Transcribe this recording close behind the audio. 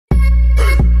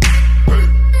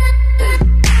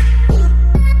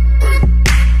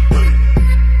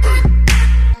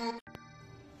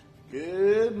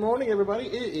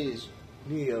It is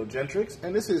Neo Gentrix,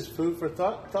 and this is Food for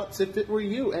Thought, Thoughts If It Were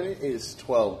You, and it is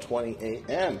 12:20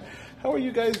 a.m. How are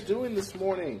you guys doing this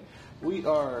morning? We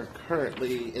are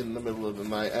currently in the middle of the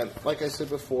night, and like I said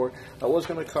before, I was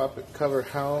going to cover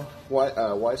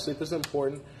why sleep is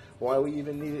important, why we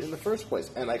even need it in the first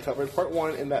place, and I covered part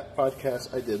one in that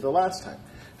podcast I did the last time.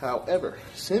 However,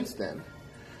 since then,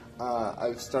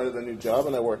 I've started a new job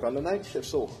and I work on the night shift.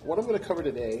 So what I'm going to cover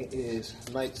today is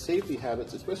night safety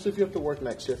habits, especially if you have to work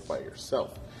night shift by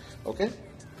yourself. Okay?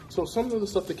 So some of the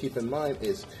stuff to keep in mind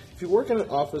is if you work in an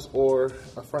office or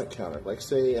a front counter, like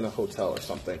say in a hotel or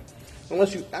something,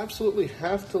 unless you absolutely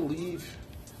have to leave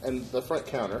and the front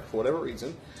counter for whatever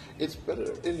reason, it's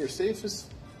better in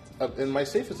my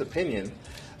safest opinion,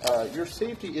 your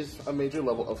safety is a major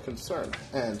level of concern.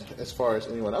 And as far as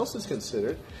anyone else is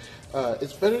considered,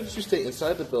 it's better that you stay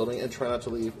inside the building and try not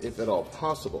to leave if at all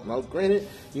possible. Now, granted,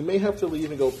 you may have to leave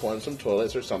and go plunge some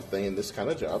toilets or something in this kind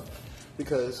of job,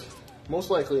 because most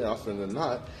likely, and often than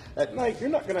not, at night you're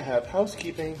not going to have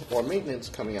housekeeping or maintenance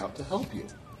coming out to help you.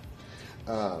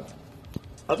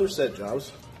 Other said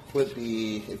jobs would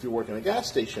be if you work in a gas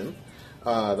station,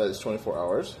 that is 24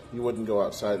 hours. You wouldn't go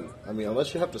outside. I mean,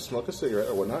 unless you have to smoke a cigarette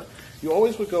or whatnot, you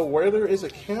always would go where there is a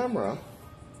camera,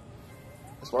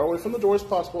 as far away from the door as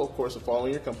possible, of course,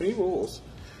 following your company rules.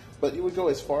 But you would go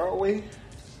as far away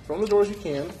from the door as you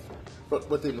can, but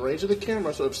within range of the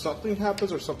camera, so if something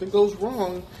happens or something goes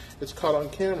wrong, it's caught on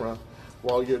camera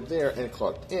while you're there and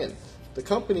clocked in. The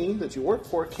company that you work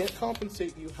for can't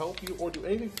compensate you, help you, or do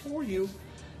anything for you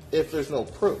if there's no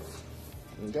proof.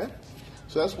 Okay?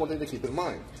 So that's one thing to keep in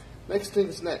mind. Next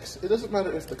thing's next. It doesn't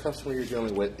matter if the customer you're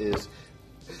dealing with is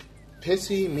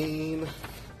pissy, mean,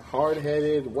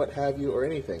 hard-headed, what have you, or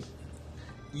anything.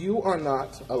 You are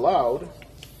not allowed,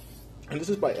 and this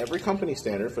is by every company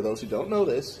standard, for those who don't know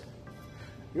this,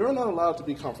 you're not allowed to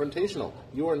be confrontational.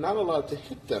 You are not allowed to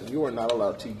hit them. You are not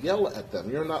allowed to yell at them.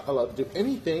 You're not allowed to do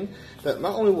anything that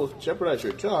not only will jeopardize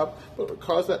your job, but will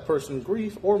cause that person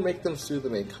grief or make them sue the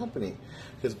main company.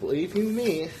 Because believe you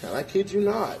me, and I kid you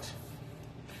not,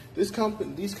 these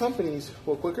companies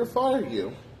will quicker fire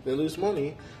you than lose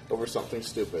money over something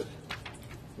stupid.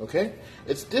 Okay?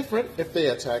 It's different if they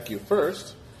attack you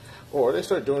first, or they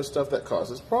start doing stuff that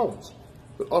causes problems.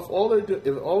 But if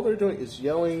all they're doing is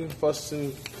yelling,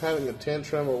 fussing, having a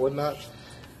tantrum or whatnot,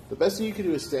 the best thing you can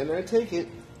do is stand there and take it,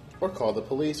 or call the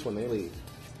police when they leave.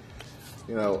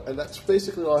 You know, and that's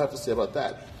basically all I have to say about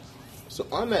that. So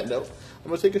on that note, I'm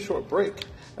going to take a short break,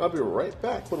 and I'll be right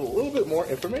back with a little bit more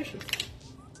information.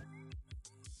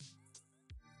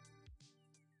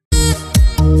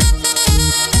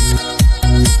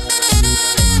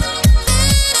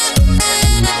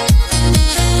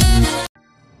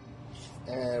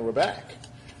 And we're back.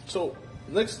 So,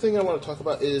 next thing I want to talk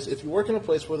about is if you work in a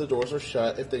place where the doors are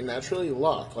shut, if they naturally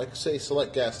lock, like say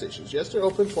select gas stations. Yes, they're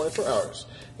open 24 hours,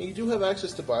 and you do have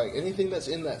access to buying anything that's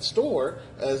in that store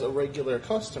as a regular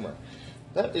customer.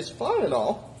 That is fine and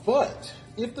all, but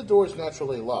if the door is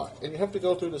naturally locked, and you have to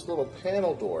go through this little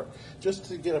panel door just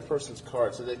to get a person's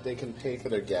card so that they can pay for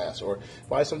their gas or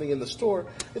buy something in the store,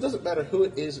 it doesn't matter who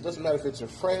it is, it doesn't matter if it's a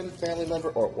friend, family member,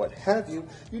 or what have you,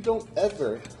 you don't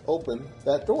ever open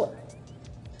that door.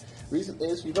 Reason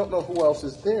is you don't know who else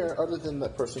is there other than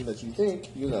that person that you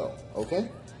think you know, okay?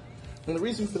 And the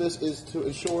reason for this is to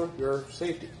ensure your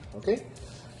safety, okay?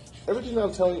 Everything that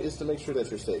I'm telling you is to make sure that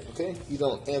you're safe, okay? You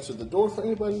don't answer the door for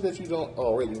anybody that you don't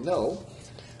already know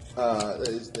that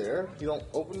is there. You don't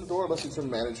open the door unless it's your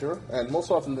manager, and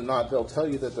most often than not, they'll tell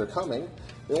you that they're coming.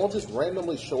 They won't just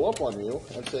randomly show up on you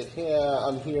and say, yeah,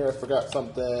 I'm here, I forgot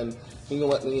something, can you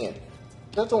let me in?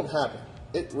 That don't happen.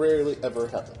 It rarely ever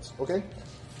happens, okay?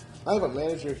 I have a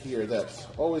manager here that's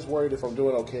always worried if I'm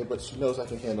doing okay, but she knows I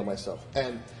can handle myself.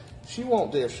 And she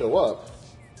won't dare show up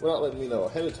without letting me know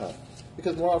ahead of time.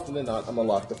 Because more often than not, I'm going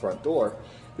to lock the front door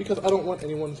because I don't want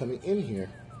anyone coming in here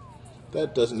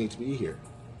that doesn't need to be here.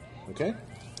 Okay?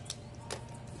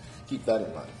 Keep that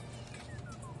in mind.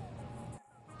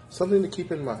 Something to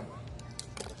keep in mind.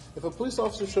 If a police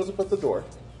officer shows up at the door,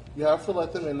 you have to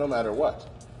let them in no matter what.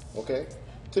 Okay?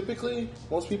 Typically,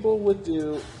 most people would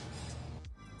do...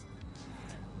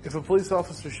 If a police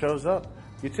officer shows up,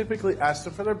 you typically ask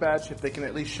them for their badge. If they can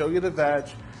at least show you the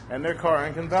badge and their car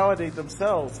and can validate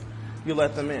themselves, you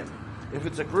let them in. If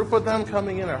it's a group of them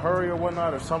coming in a hurry or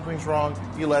whatnot, or something's wrong,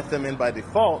 you let them in by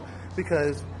default,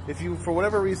 because if you, for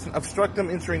whatever reason, obstruct them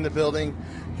entering the building,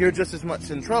 you're just as much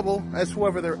in trouble as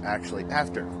whoever they're actually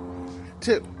after.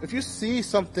 2, if you see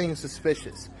something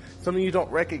suspicious, something you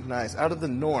don't recognize out of the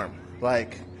norm,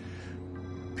 like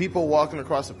people walking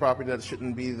across the property that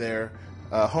shouldn't be there,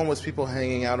 homeless people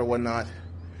hanging out or whatnot,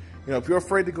 If you're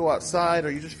afraid to go outside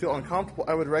or you just feel uncomfortable,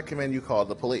 I would recommend you call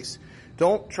the police.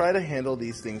 Don't try to handle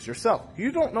these things yourself.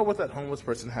 You don't know what that homeless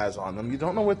person has on them. You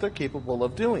don't know what they're capable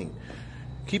of doing.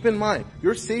 Keep in mind,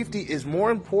 your safety is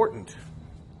more important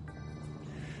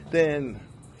than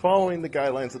following the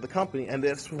guidelines of the company, and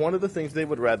that's one of the things they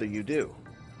would rather you do.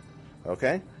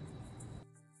 Okay?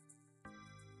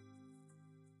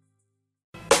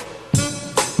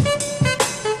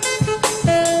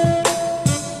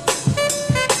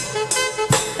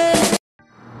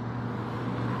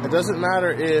 It doesn't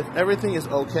matter if everything is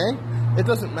okay. It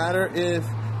doesn't matter if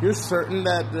you're certain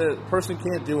that the person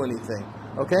can't do anything.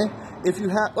 Okay? If you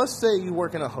have, let's say you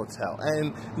work in a hotel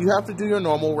and you have to do your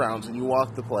normal rounds and you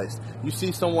walk the place. You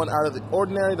see someone out of the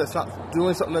ordinary that's not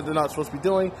doing something that they're not supposed to be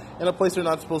doing in a place they're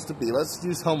not supposed to be. Let's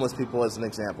use homeless people as an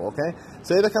example, okay?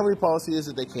 Say the company policy is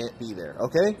that they can't be there,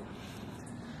 okay?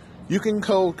 You can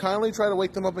go kindly try to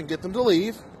wake them up and get them to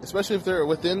leave, especially if they're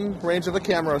within range of a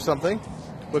camera or something.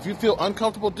 But if you feel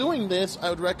uncomfortable doing this, I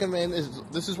would recommend,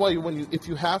 this is why if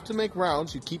you have to make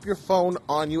rounds, you keep your phone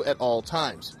on you at all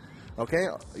times. Okay?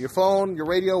 Your phone, your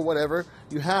radio, whatever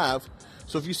you have.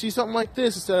 So if you see something like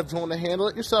this, instead of trying to handle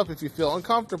it yourself, if you feel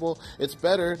uncomfortable, it's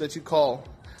better that you call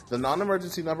the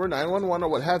non-emergency number, 911 or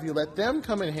what have you. Let them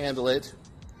come and handle it.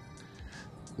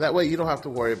 That way you don't have to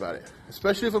worry about it.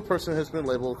 Especially if a person has been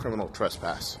labeled criminal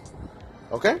trespass.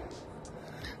 Okay?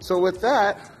 So with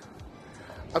that,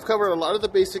 I've covered a lot of the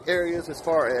basic areas as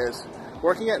far as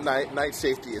working at night, night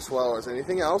safety, as well as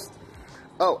anything else.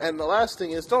 Oh, and the last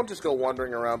thing is, don't just go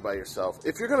wandering around by yourself.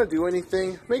 If you're going to do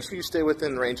anything, make sure you stay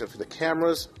within range of the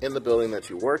cameras in the building that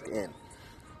you work in.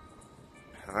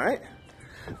 Alright?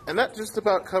 And that just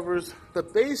about covers the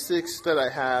basics that I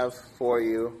have for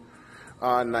you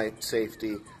on night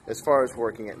safety as far as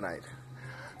working at night.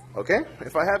 Okay?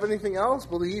 If I have anything else,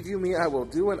 believe you me, I will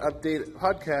do an update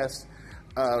podcast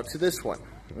to this one.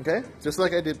 Okay? Just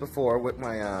like I did before with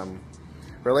my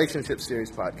relationship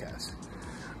series podcast.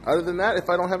 Other than that, if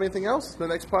I don't have anything else, the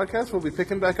next podcast we'll be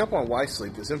picking back up on why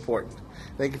sleep is important.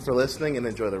 Thank you for listening and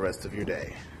enjoy the rest of your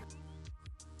day.